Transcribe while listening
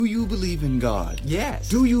Do you believe in God? Yes.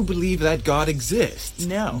 Do you believe that God exists?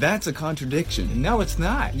 No. That's a contradiction. No, it's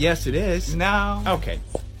not. Yes, it is. No. Okay.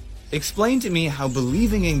 Explain to me how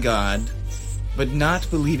believing in God, but not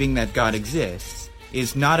believing that God exists,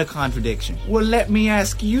 is not a contradiction. Well, let me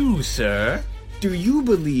ask you, sir. Do you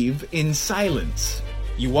believe in silence?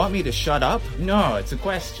 You want me to shut up? No, it's a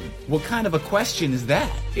question. What kind of a question is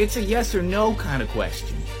that? It's a yes or no kind of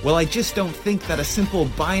question. Well, I just don't think that a simple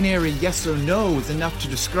binary yes or no is enough to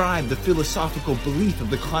describe the philosophical belief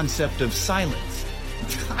of the concept of silence.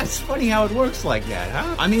 It's funny how it works like that,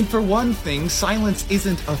 huh? I mean, for one thing, silence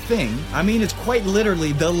isn't a thing. I mean, it's quite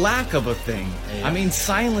literally the lack of a thing. Yeah. I mean,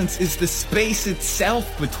 silence is the space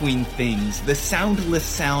itself between things, the soundless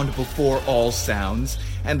sound before all sounds,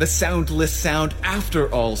 and the soundless sound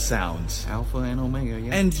after all sounds. Alpha and Omega,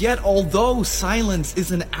 yeah. And yet, although silence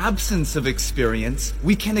is an absence of experience,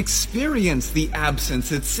 we can experience the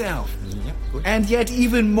absence itself. Yep. And yet,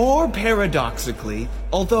 even more paradoxically,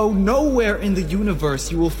 although nowhere in the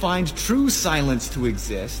universe you will find true silence to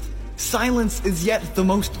exist, silence is yet the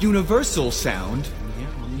most universal sound. Yeah,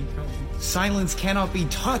 Silence cannot be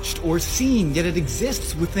touched or seen, yet it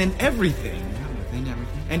exists within everything. within everything.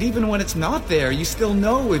 And even when it's not there, you still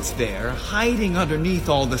know it's there, hiding underneath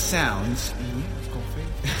all the sounds.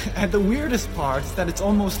 And the weirdest part is that it's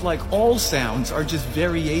almost like all sounds are just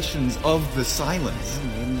variations of the silence.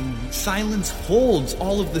 Silence holds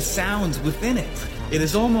all of the sounds within it. It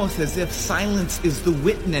is almost as if silence is the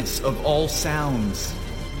witness of all sounds.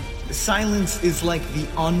 Silence is like the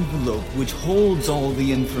envelope which holds all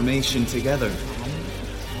the information together.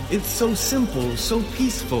 It's so simple, so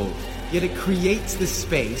peaceful, yet it creates the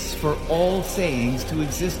space for all sayings to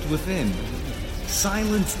exist within.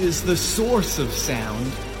 Silence is the source of sound,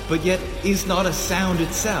 but yet is not a sound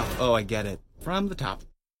itself. Oh, I get it. From the top.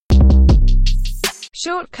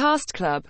 Shortcast Club.